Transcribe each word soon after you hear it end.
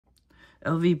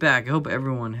LV back. I hope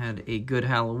everyone had a good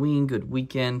Halloween, good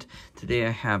weekend. Today I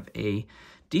have a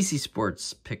DC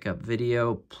Sports pickup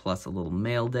video plus a little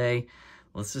mail day.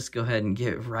 Let's just go ahead and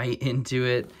get right into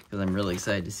it because I'm really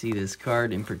excited to see this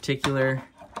card in particular.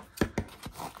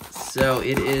 So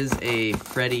it is a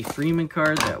Freddie Freeman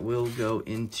card that will go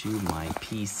into my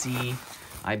PC.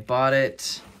 I bought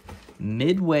it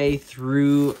midway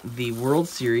through the World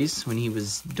Series when he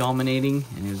was dominating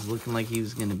and it was looking like he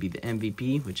was going to be the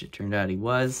MVP, which it turned out he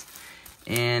was.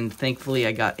 And thankfully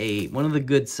I got one of the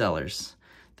good sellers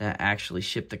that actually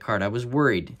shipped the card. I was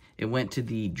worried. It went to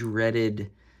the dreaded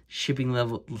shipping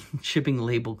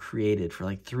label created for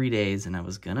like 3 days, and I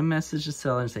was going to message the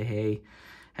seller and say, hey,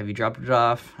 have you dropped it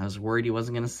off? I was worried he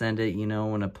wasn't going to send it. You know,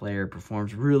 when a player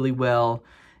performs really well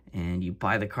and you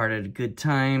buy the card at a good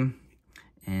time,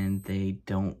 and they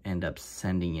don't end up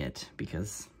sending it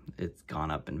because it's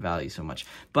gone up in value so much.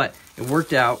 But it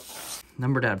worked out,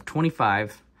 numbered out of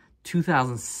 25,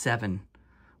 2007,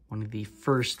 one of the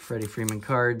first Freddie Freeman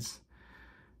cards.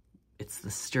 It's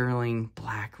the Sterling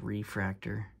Black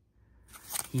Refractor.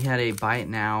 He had a buy it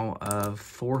now of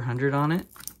 400 on it,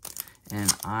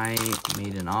 and I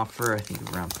made an offer, I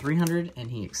think around 300,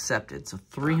 and he accepted. So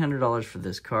 $300 for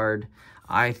this card.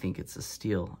 I think it's a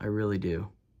steal. I really do.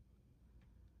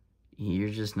 You're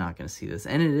just not going to see this.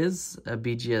 And it is a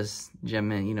BGS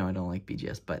gem. You know I don't like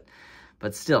BGS, but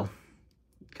still.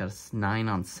 Got a 9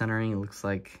 on centering. It looks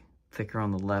like thicker on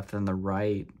the left than the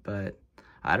right, but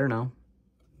I don't know.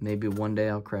 Maybe one day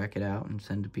I'll crack it out and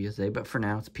send to PSA, but for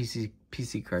now it's a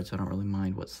PC card, so I don't really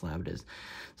mind what slab it is.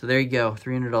 So there you go,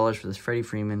 $300 for this Freddie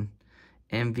Freeman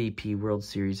MVP, World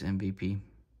Series MVP.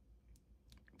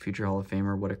 Future Hall of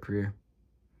Famer, what a career.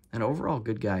 An overall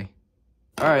good guy.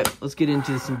 All right, let's get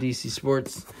into some DC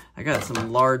Sports. I got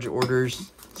some large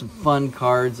orders, some fun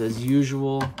cards as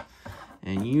usual,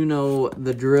 and you know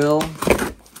the drill.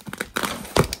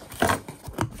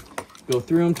 Go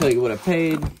through them, tell you what I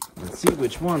paid. Let's see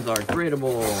which ones are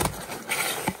gradable.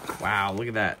 Wow, look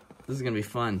at that. This is going to be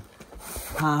fun.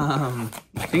 I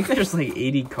think there's like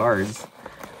 80 cards.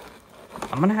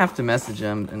 I'm going to have to message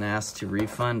them and ask to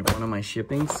refund one of my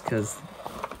shippings because,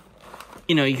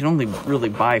 you know, you can only really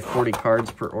buy 40 cards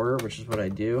per order, which is what I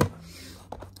do.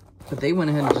 But they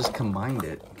went ahead and just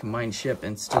combined ship,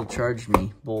 and still charged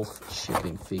me both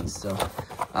shipping fees. So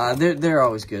they're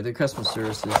always good. Their customer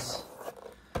service is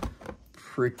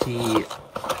pretty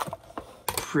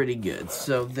good.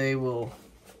 So they will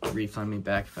refund me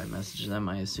back if I message them,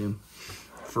 I assume,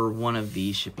 for one of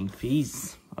the shipping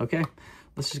fees. Okay,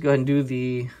 let's just go ahead and do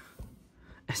the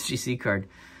SGC card.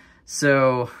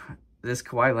 So this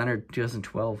Kawhi Leonard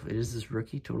 2012, it is this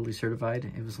rookie, totally certified.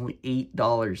 It was only $8.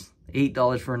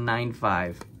 $8 for a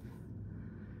 9.5.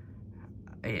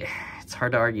 It's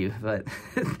hard to argue, but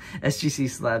SGC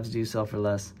slabs do sell for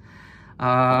less.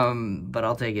 But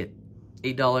I'll take it.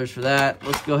 $8 for that.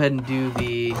 Let's go ahead and do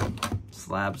the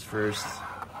slabs first.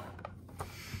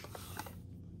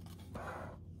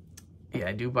 Yeah,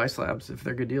 I do buy slabs if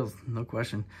they're good deals, no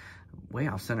question. Way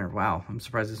off center. Wow, I'm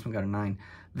surprised this one got a 9.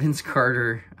 Vince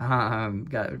Carter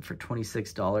got it for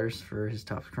 $26 for his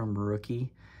Top Chrome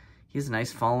rookie. He has a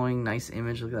nice following, nice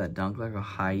image. Look at that dunk, look how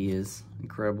high he is.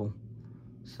 Incredible.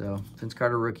 So, Vince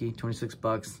Carter rookie, 26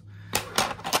 bucks.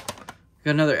 Got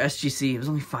another SGC. It was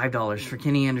only $5 for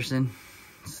Kenny Anderson.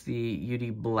 It's the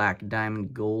UD Black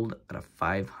Diamond Gold out of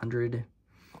 500.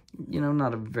 You know,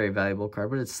 not a very valuable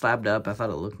card, but it's slabbed up. I thought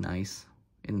it looked nice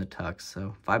in the tux.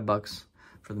 So, $5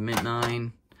 for the Mint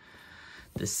 9.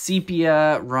 The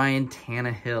Sepia Ryan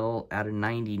Tannehill out of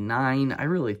 99. I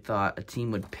really thought a team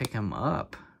would pick him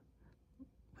up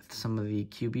with some of the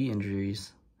QB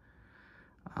injuries.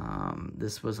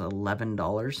 This was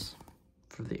 $11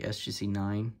 for the SGC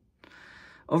 9.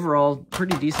 Overall,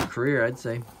 pretty decent career, I'd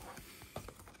say.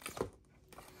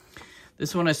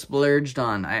 This one I splurged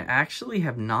on. I actually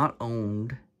have not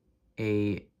owned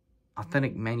a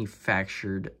authentic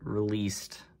manufactured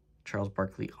released Charles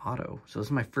Barkley auto. So this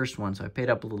is my first one, so I paid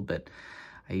up a little bit.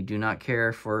 I do not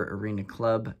care for Arena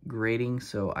Club grading,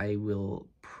 so I will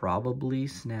probably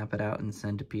snap it out and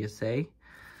send to PSA.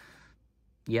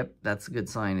 Yep, that's a good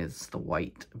sign. It's the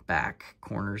white back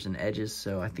corners and edges,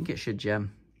 so I think it should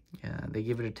gem. Yeah, they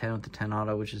give it a 10 with the 10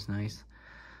 auto, which is nice.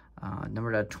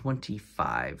 Numbered at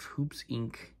 25. Hoops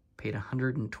Inc. paid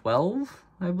 112,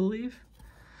 I believe.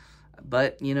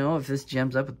 But, you know, if this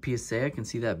gems up with PSA, I can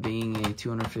see that being a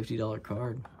 $250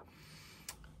 card.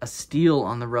 A steal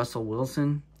on the Russell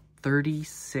Wilson,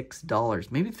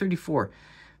 $36, maybe $34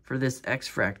 for this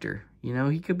X-Fractor. You know,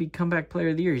 he could be comeback player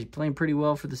of the year. He's playing pretty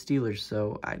well for the Steelers,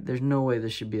 so there's no way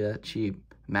this should be that cheap.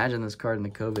 Imagine this card in the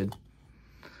COVID.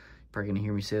 Probably gonna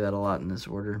hear me say that a lot in this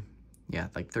order. Yeah,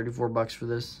 like 34 bucks for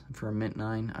this. For a mint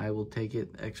 9, I will take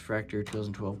it. X-Fractor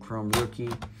 2012 Chrome Rookie.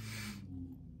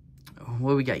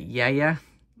 What we got? Yeah.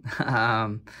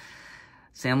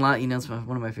 Sandlot, you know, it's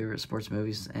one of my favorite sports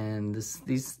movies. And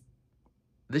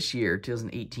this year,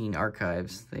 2018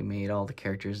 Archives, they made all the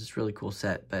characters. It's a really cool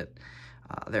set, but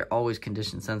they're always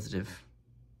condition sensitive,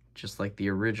 just like the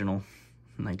original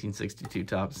 1962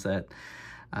 top set.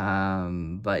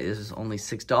 But this is only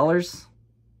 $6.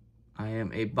 I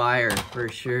am a buyer for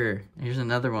sure. Here's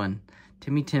another one.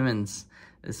 Timmy Timmons.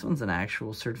 This one's an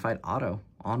actual certified auto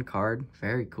on card.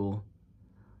 Very cool.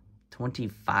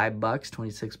 25 bucks,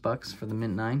 26 bucks for the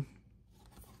mint 9.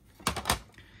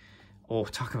 Oh,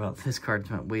 talk about this card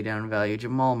went way down in value.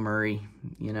 Jamal Murray.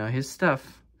 You know, his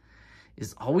stuff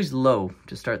is always low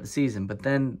to start the season, but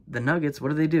then the Nuggets,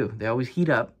 what do? They always heat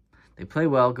up. They play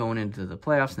well going into the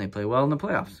playoffs, and they play well in the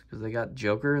playoffs because they got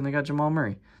Joker and they got Jamal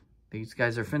Murray. These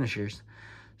guys are finishers.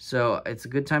 So it's a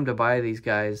good time to buy these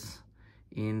guys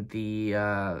in the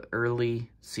early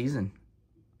season.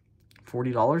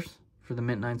 $40 for the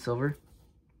mint 9 silver.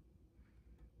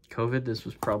 COVID, this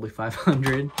was probably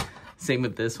 $500. Same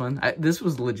with this one. This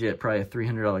was legit probably a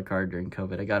 $300 card during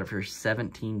COVID. I got it for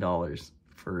 $17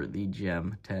 for the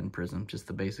Gem 10 Prism, just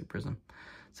the basic Prism.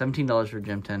 $17 for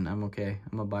Gem 10. I'm okay.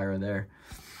 I'm a buyer there.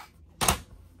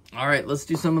 All right, let's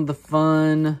do some of the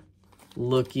fun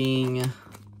looking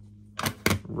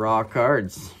raw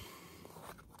cards.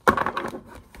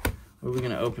 What are we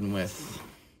going to open with?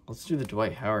 Let's do the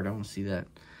Dwight Howard. I want to see that.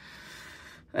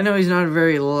 I know he's not a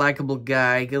very likable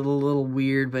guy. Get a little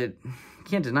weird, but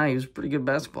can't deny he was a pretty good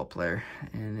basketball player.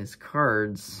 And his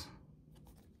cards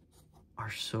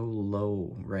are so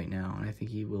low right now. And I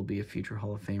think he will be a future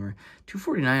Hall of Famer.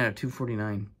 249 out of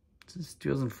 249. This is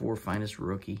 2004 finest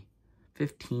rookie.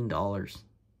 $15.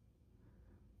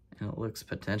 And it looks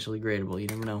potentially gradable. You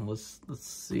never know. Let's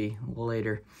see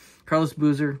later. Carlos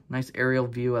Boozer, nice aerial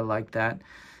view. I like that.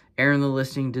 Aaron the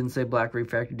listing didn't say black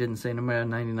refractor, didn't say number out of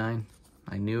 99.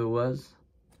 I knew it was.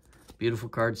 Beautiful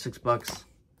card, $6.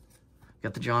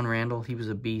 Got the John Randall. He was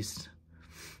a beast.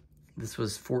 This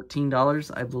was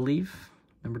 $14, I believe.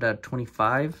 Numbered out of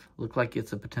 25. Looked like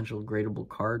it's a potential gradable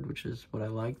card, which is what I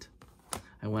liked.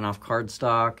 I went off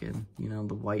cardstock and, you know,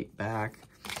 the white back.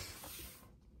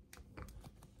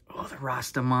 Oh, the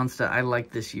Rasta Monster. I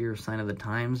like this year, Sign of the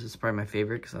Times. It's probably my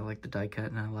favorite because I like the die cut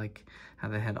and I like how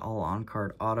they had all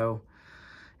on-card auto.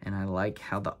 And I like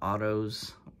how the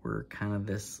autos were kind of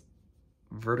this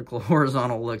vertical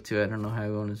horizontal look to it. I don't know how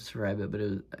you want to describe it, but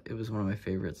it was one of my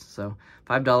favorites. So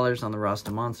 $5 on the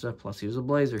Rasta Monster, plus he was a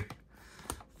Blazer.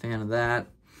 Fan of that.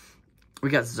 We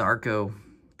got Zarko.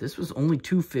 This was only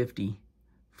 $250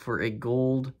 for a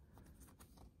gold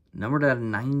numbered out of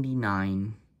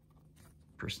 99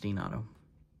 pristine auto.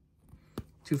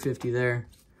 $250 there.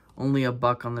 Only a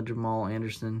buck on the Jamal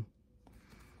Anderson.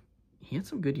 He had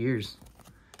some good years.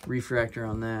 Refractor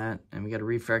on that, and we got a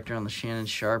refractor on the Shannon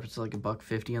Sharp. It's like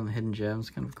 $1.50 on the Hidden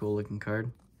Gems. Kind of a cool looking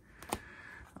card.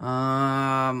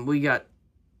 We got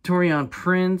Taurean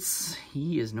Prince.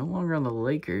 He is no longer on the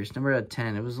Lakers. Number out of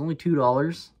 10. It was only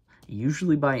 $2. You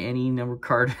usually buy any number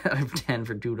card out of 10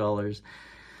 for $2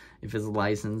 if it's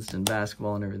licensed in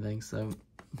basketball and everything. So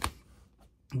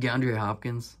DeAndre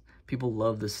Hopkins. People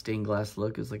love the stained glass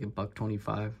look. It's like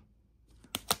 $1.25.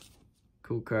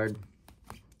 Cool card.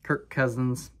 Kirk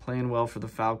Cousins, playing well for the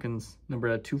Falcons. Number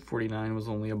at 249 was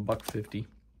only $1.50.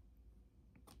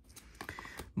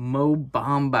 Mo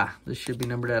Bamba. This should be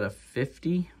numbered at a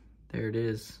 50. There it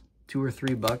is. $2 or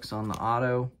 $3 on the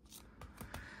auto.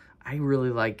 I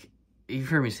really like, you've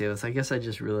heard me say this, I guess I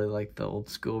just really like the old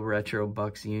school retro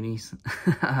Bucks unis.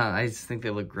 I just think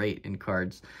they look great in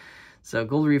cards. So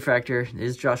gold refractor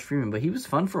is Josh Freeman, but he was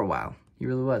fun for a while. He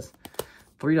really was.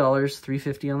 $3,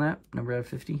 $3.50 on that. Number out of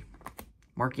 50.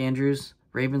 Mark Andrews,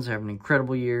 Ravens are having an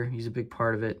incredible year. He's a big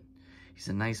part of it. He's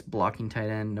a nice blocking tight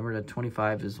end. Numbered at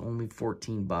 25 is only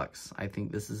 $14. I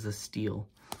think this is a steal.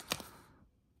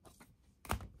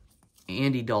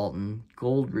 Andy Dalton,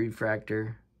 gold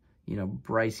refractor. You know,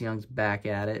 Bryce Young's back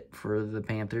at it for the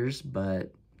Panthers,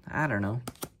 but I don't know.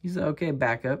 He's an okay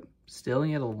backup. Still,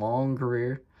 he had a long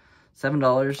career.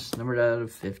 $7, numbered out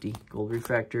of 50. Gold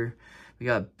refractor. We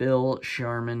got Bill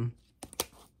Sharman.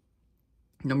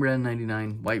 Number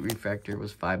 99, white refractor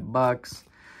was $5.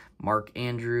 Mark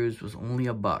Andrews was only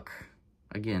 $1.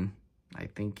 Again, I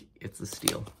think it's a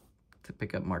steal to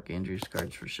pick up Mark Andrews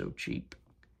cards for so cheap.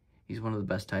 He's one of the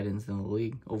best tight ends in the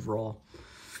league overall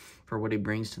for what he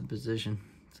brings to the position.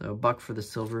 So $1 for the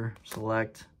silver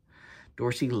select.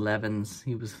 Dorsey Levens,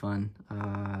 he was fun.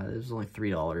 It was only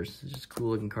 $3. It's just a cool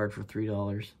looking card for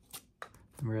 $3.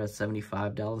 Number out of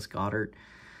 75, Dallas Goedert.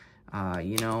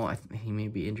 You know, he may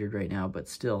be injured right now, but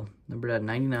still, numbered at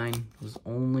 99 was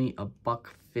only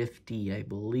 $1.50, I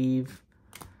believe.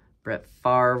 Brett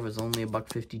Favre was only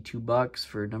 $1.50, $2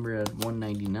 for number at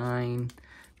 199.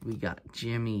 We got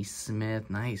Jimmy Smith,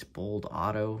 nice bold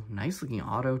auto, nice looking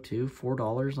auto too,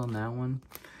 $4 on that one.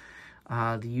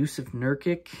 The Yusuf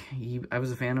Nurkic, I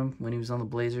was a fan of him when he was on the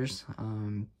Blazers,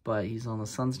 but he's on the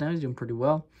Suns now. He's doing pretty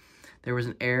well. There was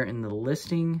an error in the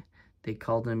listing. They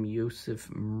called him Yusuf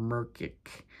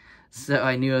Nurkic, so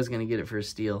I knew I was going to get it for a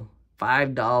steal.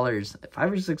 $5, $5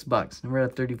 or $6. Number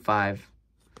at 35,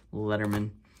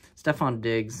 Letterman. Stephon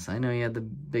Diggs, I know he had the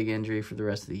big injury for the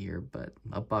rest of the year, but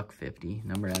 $1.50.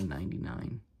 Number at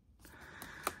 99.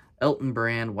 Elton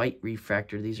Brand, white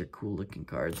refractor. These are cool looking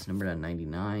cards. Numbered at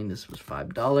 99. This was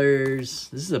 $5.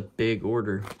 This is a big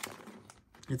order.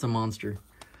 It's a monster.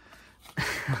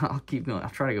 I'll keep going. I'll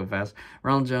try to go fast.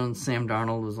 Ronald Jones, Sam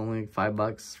Darnold was only $5,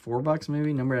 $4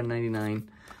 maybe. Numbered at 99.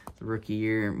 The rookie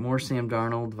year. More Sam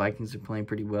Darnold. Vikings are playing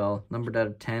pretty well. Numbered out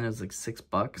of 10. It was like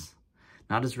 $6.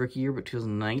 Not his rookie year, but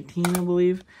 2019, I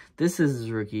believe. This is his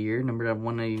rookie year. Numbered out of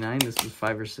 199. This was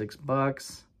 $5 or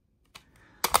 $6.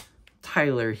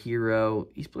 Tyler Hero,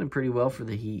 he's playing pretty well for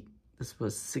the Heat. This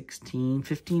was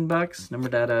 $15,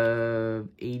 numbered out of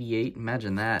 88.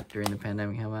 Imagine that during the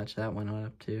pandemic, how much that went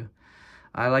up to.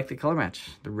 I like the color match.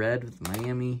 The red with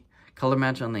Miami. Color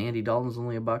match on the Andy Dalton was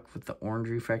only $1 with the orange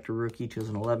refractor rookie,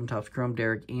 2011 Topps Chrome.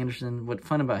 Derek Anderson. What's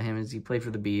fun about him is he played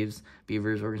for the Beavs,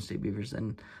 Oregon State Beavers,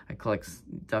 and I collect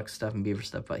Duck stuff and Beaver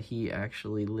stuff, but he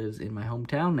actually lives in my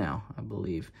hometown now, I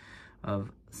believe,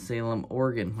 of Salem,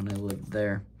 Oregon, when I lived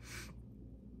there.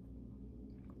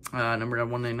 Numbered at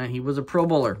 199. He was a Pro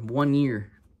Bowler 1 year.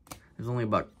 It was only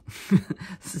 $1.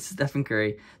 This is Stephen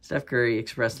Curry. Steph Curry,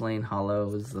 Express Lane Hollow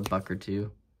was $1 or $2.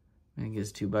 I think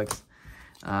it's $2.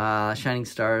 Shining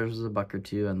Stars was $1 or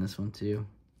 $2 on this one too.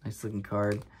 Nice looking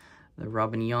card. The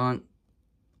Robin Yount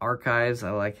Archives.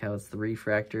 I like how it's the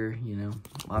refractor. You know,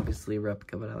 obviously a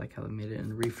replica, but I like how they made it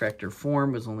in refractor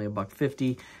form. It was only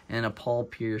 $1.50. And a Paul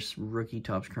Pierce rookie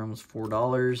Topps Chrome was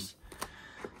 $4.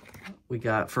 We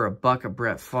got for $1 a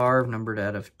Brett Favre, numbered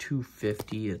out of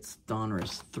 250. It's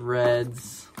Donruss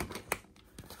Threads.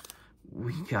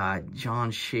 We got John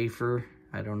Schaefer.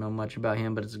 I don't know much about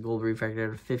him, but it's a gold refractor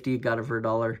out of 50. Got it for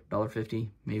 $1, $1.50,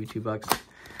 maybe $2.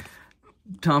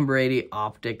 Tom Brady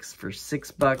Optics for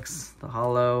 $6. The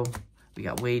hollow. We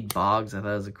got Wade Boggs. I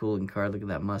thought it was a cool looking card. Look at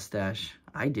that mustache.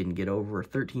 I didn't get over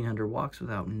 1,300 walks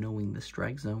without knowing the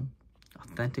strike zone.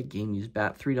 Authentic game used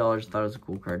bat. $3. Thought it was a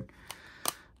cool card.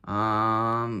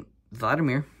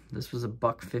 Vladimir, this was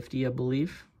 $1.50, I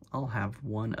believe. I'll have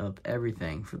one of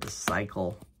everything for the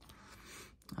cycle.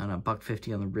 And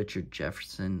 $1.50 on the Richard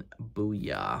Jefferson.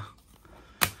 Booyah.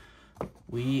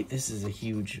 This is a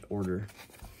huge order.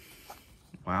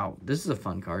 Wow, this is a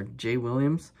fun card. Jay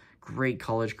Williams, great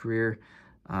college career.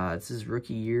 It's his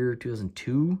rookie year,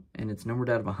 2002, and it's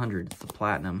numbered out of 100. It's the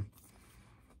platinum.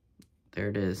 There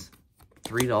it is.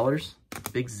 $3.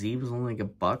 Big Z was only like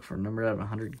 $1 for a number out of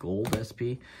 100 gold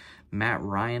SP. Matt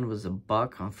Ryan was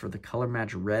 $1 for the color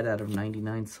match red out of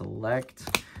 99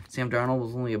 select. Sam Darnold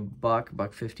was only $1,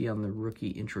 $1.50 on the rookie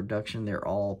introduction. They're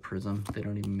all prism. They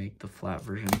don't even make the flat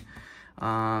version.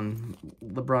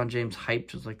 LeBron James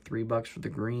hyped was like $3 for the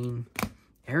green.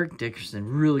 Eric Dickerson,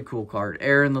 really cool card.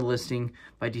 Error in the listing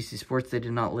by DC Sports. They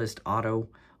did not list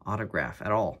autograph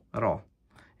at all.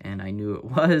 And I knew it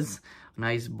was.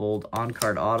 Nice, bold,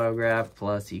 on-card autograph,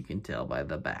 plus you can tell by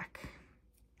the back.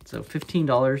 So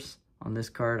 $15 on this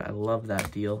card. I love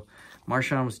that deal.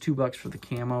 Marshawn was $2 for the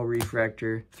camo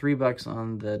refractor. $3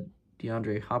 on the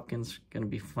DeAndre Hopkins. Going to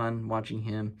be fun watching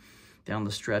him down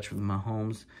the stretch with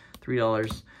Mahomes.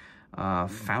 $3.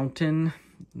 Fountain.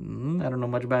 I don't know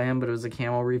much about him, but it was a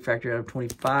camo refractor out of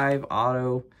 25.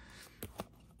 Auto.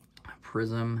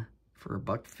 Prism for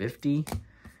 $1.50.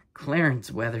 Clarence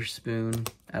Weatherspoon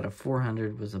out of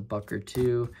 400 was $1 or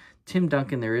 $2. Tim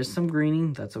Duncan, there is some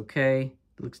greening. That's okay.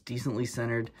 It looks decently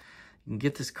centered. You can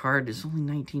get this card. It's only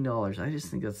 $19. I just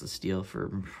think that's a steal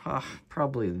for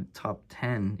probably the top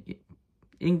 10.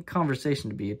 In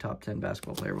conversation to be a top 10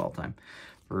 basketball player of all time.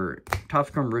 For Topps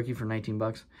Chrome rookie for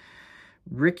 $19.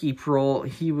 Ricky Prohl,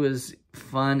 he was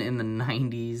fun in the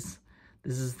 90s.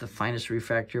 This is the finest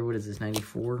refractor. What is this,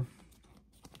 94?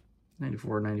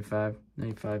 94, 95,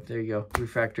 95. There you go.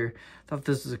 Refractor. Thought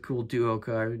this was a cool duo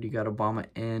card. You got Obama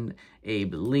and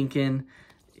Abe Lincoln.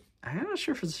 I'm not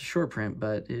sure if it's a short print,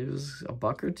 but it was $1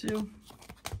 or $2.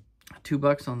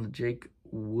 $2 on the Jake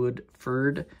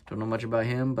Woodford. Don't know much about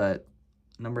him, but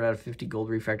numbered out of 50 gold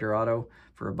refractor auto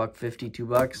for $1.50,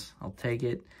 $2. I'll take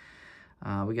it.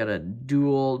 We got a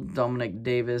dual Dominic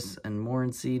Davis and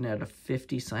Morency at a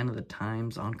 50 sign of the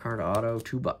times on card auto,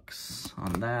 $2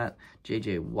 on that.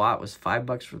 JJ Watt was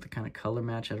 $5 for the kind of color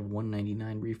match at a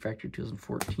 199 refractor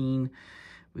 2014.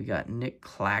 We got Nick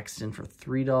Claxton for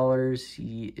 $3.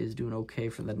 He is doing okay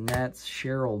for the Nets.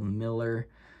 Cheryl Miller,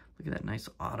 look at that nice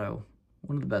auto.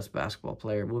 One of the best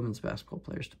women's basketball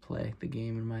players to play the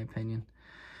game, in my opinion.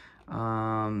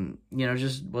 You know,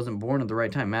 just wasn't born at the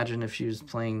right time. Imagine if she was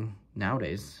playing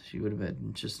nowadays. She would have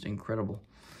been just incredible.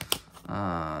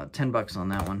 $10 on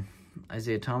that one.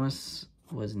 Isaiah Thomas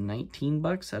was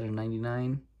 $19 out of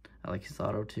 99. I like his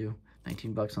auto too.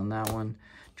 $19 on that one.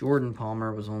 Jordan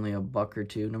Palmer was only $1 or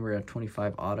 $2. Number at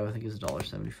 25 auto. I think it's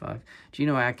 $1.75.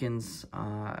 Geno Atkins.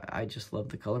 I just love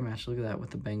the color match. Look at that with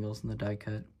the Bengals and the die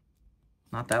cut.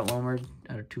 Not that lowered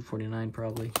at a $2.49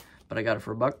 probably, but I got it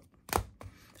for $1.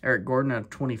 Eric Gordon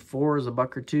at 24 is $1 or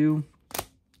 $2.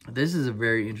 This is a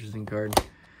very interesting card.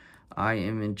 I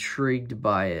am intrigued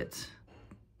by it.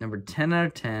 Number 10 out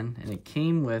of 10, and it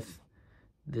came with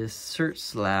this cert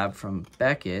slab from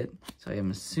Beckett. So I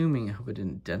am assuming, I hope it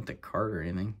didn't dent the card or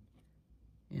anything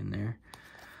in there.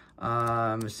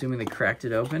 I'm assuming they cracked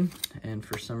it open and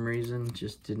for some reason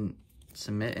just didn't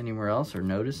submit anywhere else or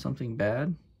notice something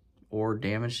bad or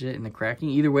damaged it in the cracking.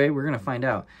 Either way, we're going to find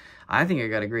out. I think I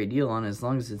got a great deal on it as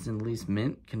long as it's in at least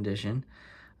mint condition.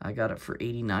 I got it for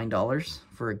 $89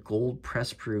 for a gold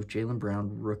press proof Jaylen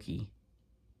Brown rookie.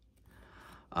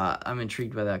 I'm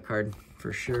intrigued by that card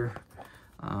for sure.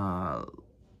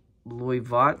 Louis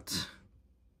Vaught,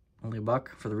 only $1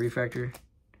 for the refractor.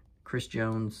 Chris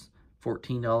Jones,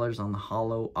 $14 on the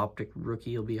hollow optic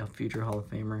rookie. He'll be a future Hall of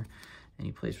Famer, and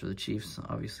he plays for the Chiefs.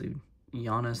 Obviously,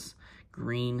 Giannis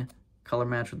green color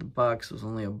match with the Bucks was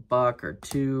only $1 or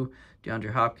 $2.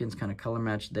 DeAndre Hopkins kind of color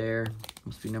match there.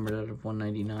 Must be numbered out of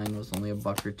 199. Was only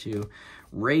 $1 or $2.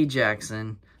 Ray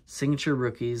Jackson signature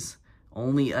rookies,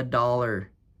 only $1.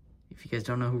 If you guys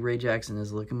don't know who Ray Jackson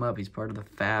is, look him up. He's part of the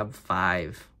Fab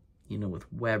Five, you know,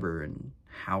 with Weber and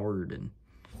Howard and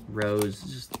Rose.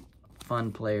 Just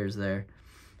fun players there.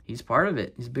 He's part of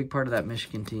it. He's a big part of that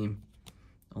Michigan team.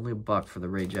 Only $1 for the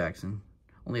Ray Jackson.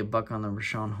 Only $1 on the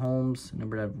Rashawn Holmes,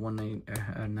 numbered at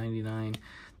 199.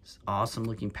 This awesome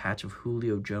looking patch of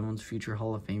Julio Jones, future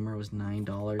Hall of Famer, was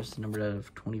 $9, numbered out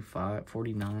of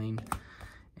 49.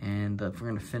 And if we're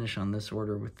going to finish on this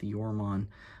order with the Yormon,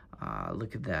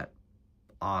 look at that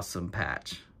awesome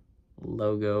patch.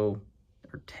 Logo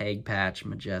or tag patch,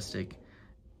 majestic.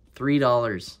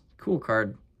 $3. Cool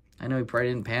card. I know he probably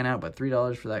didn't pan out, but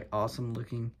 $3 for that awesome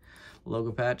looking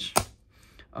logo patch.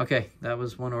 Okay, that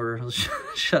was one order. Let's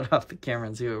shut off the camera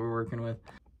and see what we're working with.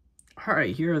 All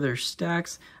right, here are their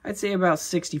stacks. I'd say about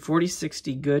 60-40,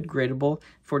 60 good, gradable,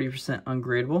 40%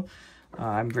 ungradable.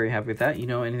 I'm very happy with that. You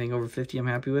know, anything over 50 I'm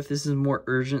happy with. This is a more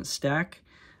urgent stack.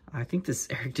 I think this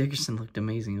Eric Dickerson looked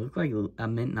amazing. It looked like a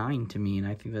mint 9 to me, and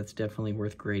I think that's definitely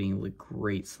worth grading. It looked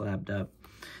great slabbed up.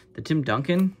 The Tim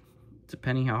Duncan,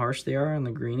 depending how harsh they are on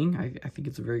the greening, I think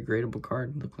it's a very gradable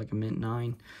card. It looked like a mint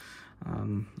 9.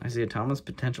 Isaiah Thomas,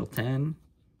 potential 10.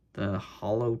 The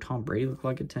hollow Tom Brady looked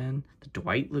like a 10. The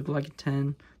Dwight looked like a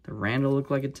 10. The Randall looked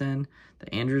like a 10.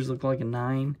 The Andrews looked like a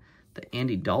 9. The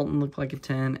Andy Dalton looked like a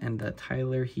 10. And the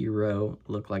Tyler Hero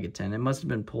looked like a 10. It must have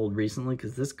been pulled recently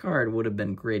because this card would have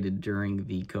been graded during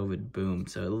the COVID boom.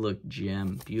 So it looked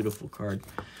gem. Beautiful card.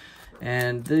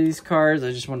 And these cards,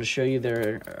 I just wanted to show you,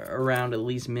 they're around at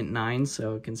least mint 9.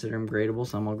 So consider them gradable.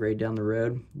 Some I'll grade down the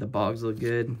road. The Bogs look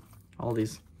good. All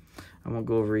these. I won't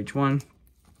go over each one.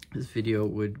 This video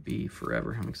would be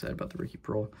forever. I'm excited about the Ricky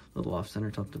Pearl. A little off-center,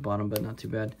 top to bottom, but not too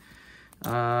bad.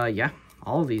 Yeah,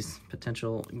 all of these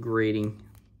potential grading.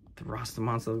 The Rasta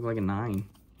Monster look like a 9.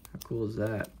 How cool is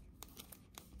that?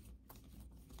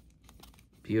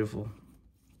 Beautiful.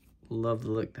 Love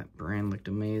the look. That brand looked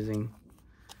amazing.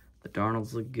 The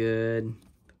Darnolds look good.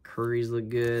 The Currys look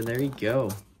good. There you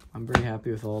go. I'm very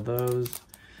happy with all those.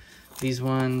 These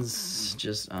ones,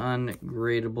 just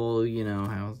ungradable, you know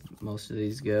how most of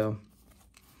these go.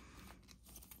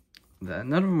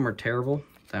 None of them are terrible.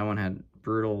 That one had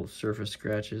brutal surface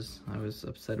scratches. I was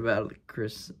upset about it,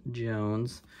 Chris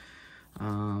Jones.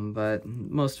 But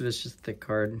most of it's just thick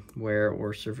card wear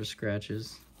or surface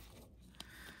scratches.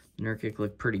 Nurkic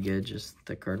looked pretty good, just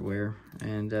thick card wear.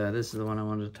 And this is the one I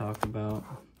wanted to talk about.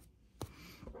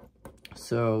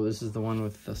 So this is the one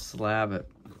with the slab at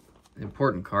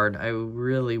important card. I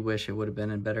really wish it would have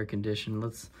been in better condition.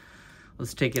 Let's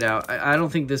take it out. I don't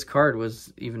think this card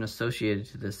was even associated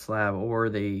to this slab, or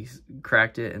they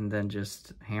cracked it and then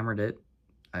just hammered it.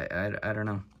 I don't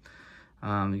know.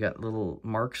 You got little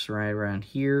marks right around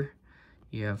here.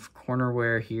 You have corner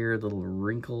wear here, little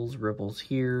wrinkles, ripples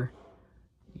here.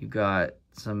 You got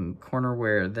some corner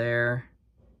wear there.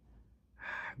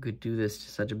 Could do this,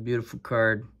 just such a beautiful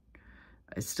card.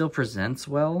 It still presents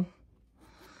well.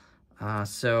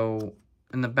 So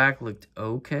in the back looked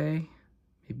okay.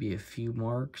 Maybe a few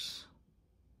marks,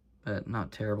 but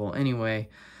not terrible. Anyway,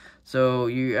 so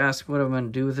you ask what I'm going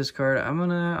to do with this card. I'm going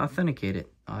to authenticate it.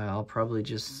 I'll probably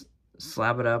just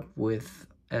slab it up with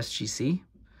SGC.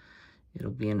 It'll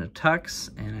be in a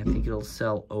tux, and I think it'll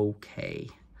sell okay.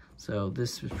 So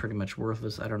this was pretty much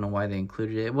worthless. I don't know why they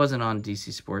included it. It wasn't on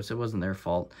DC Sports. It wasn't their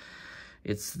fault.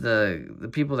 It's the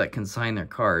people that consign their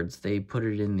cards. They put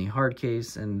it in the hard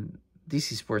case, and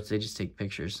DC Sports, they just take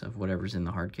pictures of whatever's in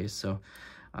the hard case. So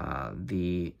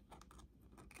the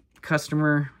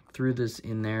customer threw this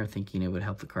in there thinking it would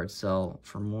help the card sell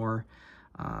for more.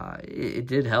 It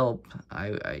did help.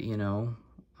 I you know,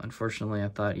 unfortunately, I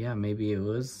thought, yeah, maybe it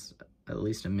was at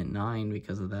least a mint 9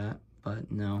 because of that,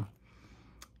 but no.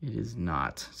 It is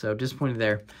not. So disappointed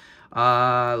there.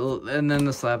 And then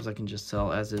the slabs I can just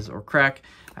sell as is or crack.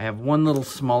 I have one little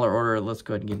smaller order. Let's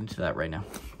go ahead and get into that right now.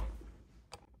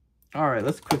 All right,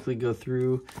 let's quickly go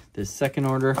through this second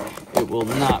order. It will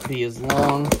not be as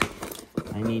long.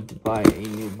 I need to buy a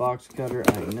new box cutter,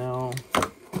 I know.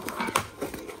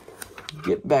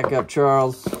 Get back up,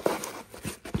 Charles.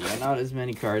 Yeah, not as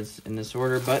many cards in this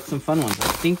order, but some fun ones.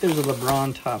 I think there's a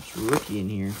LeBron Topps rookie in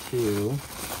here, too.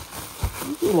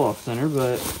 A little off center,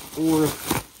 but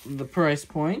worth the price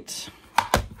point.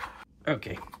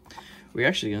 Okay, we're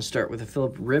actually going to start with a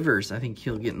Phillip Rivers. I think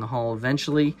he'll get in the haul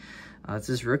eventually. It's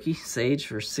his rookie, Sage,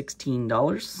 for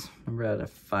 $16. Number out of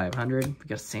 500. We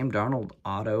got a Sam Darnold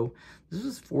auto. This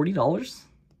is $40.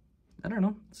 I don't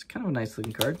know. It's kind of a nice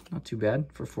looking card. Not too bad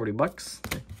for 40 bucks.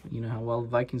 You know how well the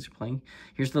Vikings are playing.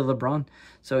 Here's the LeBron.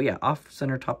 So yeah, off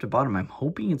center, top to bottom. I'm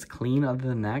hoping it's clean other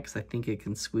than that because I think it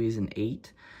can squeeze an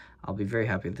 8. I'll be very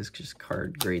happy if this just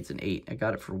card grades an 8. I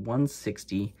got it for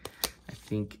 $160. I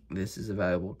think this is a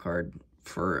valuable card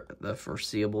for the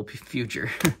foreseeable future.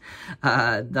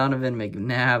 Donovan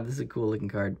McNabb. This is a cool looking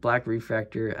card. Black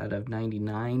refractor out of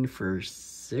 99 for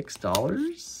 $6,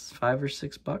 $5 or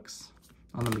 $6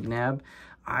 on the McNabb.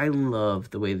 I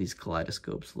love the way these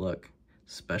kaleidoscopes look,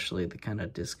 especially the kind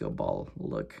of disco ball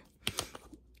look.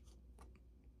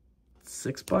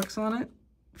 $6 on it,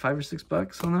 $5 or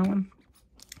 $6 on that one.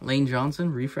 Lane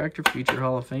Johnson, refractor, future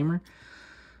Hall of Famer.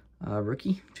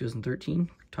 Rookie, 2013,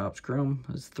 Topps Chrome.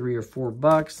 It was $3 or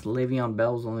 $4. Le'Veon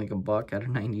Bell was only like $1 out of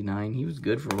 99. He was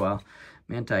good for a while.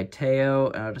 Manti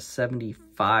Te'o out of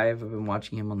 75. I've been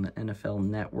watching him on the NFL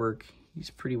Network. He's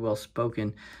pretty well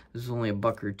spoken. This is only $1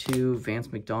 or $2.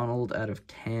 Vance McDonald out of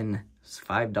 10. It's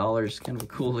 $5. Kind of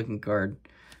a cool looking card.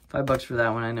 $5 for that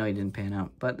one. I know he didn't pan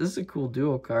out, but this is a cool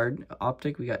duo card.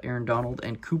 Optic, we got Aaron Donald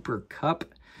and Cooper Kupp.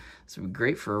 It's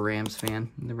great for a Rams fan.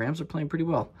 The Rams are playing pretty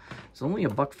well. It's only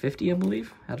 $1.50, I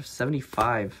believe, out of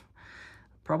 75.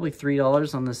 Probably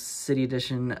 $3 on this City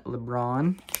Edition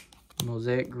LeBron.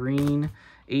 Mosaic green.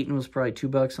 Ayton was probably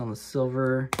 $2 on the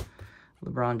silver.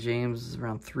 LeBron James is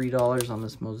around $3 on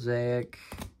this Mosaic.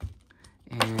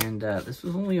 And this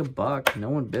was only $1. No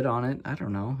one bid on it. I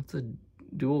don't know. It's a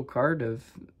dual card of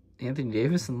Anthony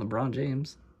Davis and LeBron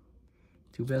James.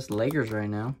 Two best Lakers right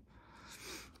now.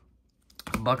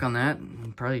 $1 on that,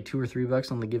 and probably $2 or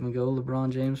 $3 on the Give and Go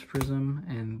LeBron James Prism,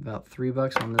 and about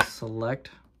 $3 on this Select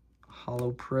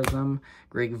Hollow Prism.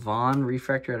 Greg Vaughn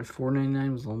refractor out of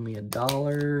 $4.99 was only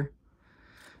 $1.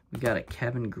 We got a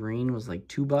Kevin Green was like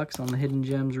 $2 on the Hidden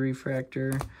Gems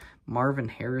refractor. Marvin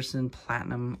Harrison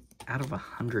Platinum out of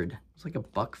 100. It's like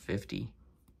 $1.50.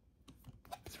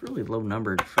 It's really low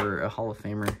numbered for a Hall of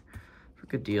Famer. For a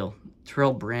good deal.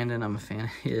 Terrell Brandon, I'm a fan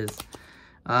of his.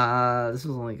 This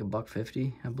was only like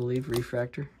 $1.50, I believe,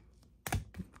 refractor.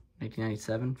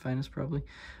 1997 finest, probably.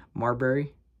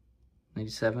 Marbury,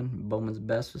 97. Bowman's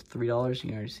Best was $3. You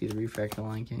can already see the refractor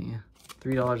line, can't you?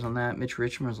 $3 on that. Mitch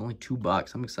Richmond was only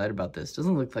 $2. I'm excited about this.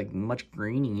 Doesn't look like much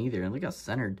greening either. Look how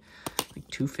centered. Like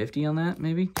 $2.50 on that,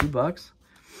 maybe? $2.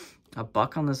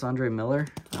 $1 on this Andre Miller.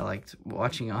 I liked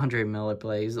watching Andre Miller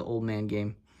play. He's the old man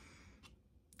game.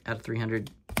 Out of 300.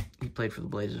 He played for the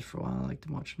Blazers for a while. I liked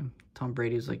watching him. Tom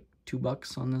Brady was like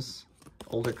 $2 on this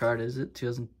older card. Is it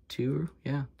 2002?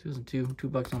 Yeah, 2002.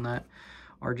 $2 on that.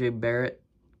 RJ Barrett,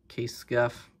 case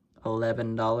scuff,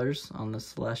 $11 on the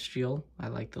Celestial. I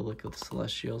like the look of the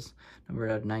Celestials. Number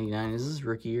out of 99. This is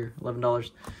rookie year.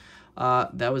 $11.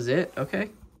 That was it. Okay,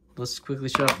 let's quickly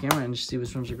shut off the camera and just see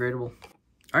which ones are gradable.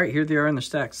 All right, here they are in the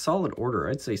stack. Solid order.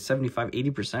 I'd say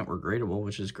 75-80% were gradable,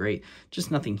 which is great.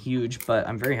 Just nothing huge, but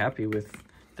I'm very happy with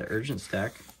the Urgent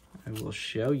stack. I will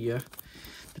show you.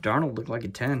 The The Darnold looked like a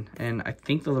 10, and I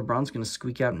think the LeBron's going to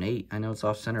squeak out an 8. I know it's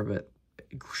off center, but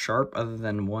sharp other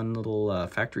than one little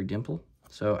factory dimple.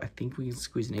 So I think we can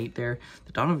squeeze an 8 there.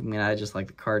 The Donovan, I just like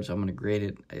the card, so I'm going to grade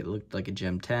it. It looked like a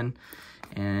gem 10.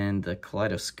 And the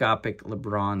kaleidoscopic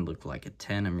LeBron looked like a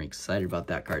 10. I'm excited about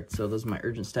that card. So those are my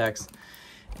urgent stacks.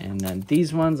 And then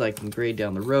these ones I can grade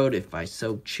down the road if I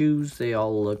so choose. They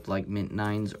all look like mint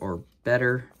 9s or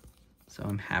better. So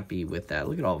I'm happy with that.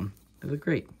 Look at all of them. They look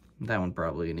great. That one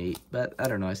probably an 8, but I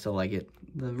don't know. I still like it.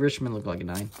 The Richmond looked like a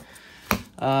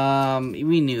 9.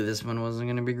 We knew this one wasn't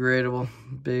going to be gradable.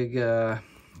 Big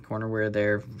corner wear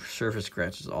there. Surface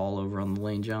scratches all over on the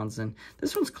Lane Johnson.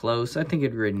 This one's close. I think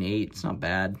it'd grade an 8. It's not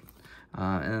bad.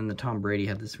 And then the Tom Brady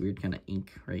had this weird kind of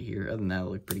ink right here. Other than that, it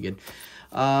looked pretty good.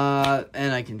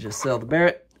 And I can just sell the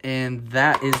Barrett. And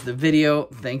that is the video.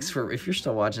 Thanks for, if you're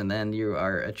still watching, then you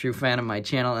are a true fan of my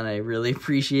channel, and I really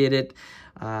appreciate it.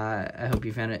 I hope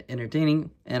you found it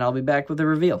entertaining, and I'll be back with a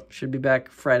reveal. Should be back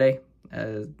Friday,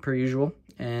 per usual.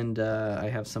 And I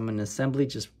have some in assembly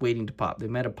just waiting to pop. They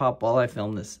might have popped while I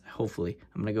film this, hopefully.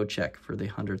 I'm going to go check for the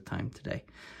 100th time today.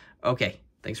 Okay,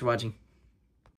 thanks for watching.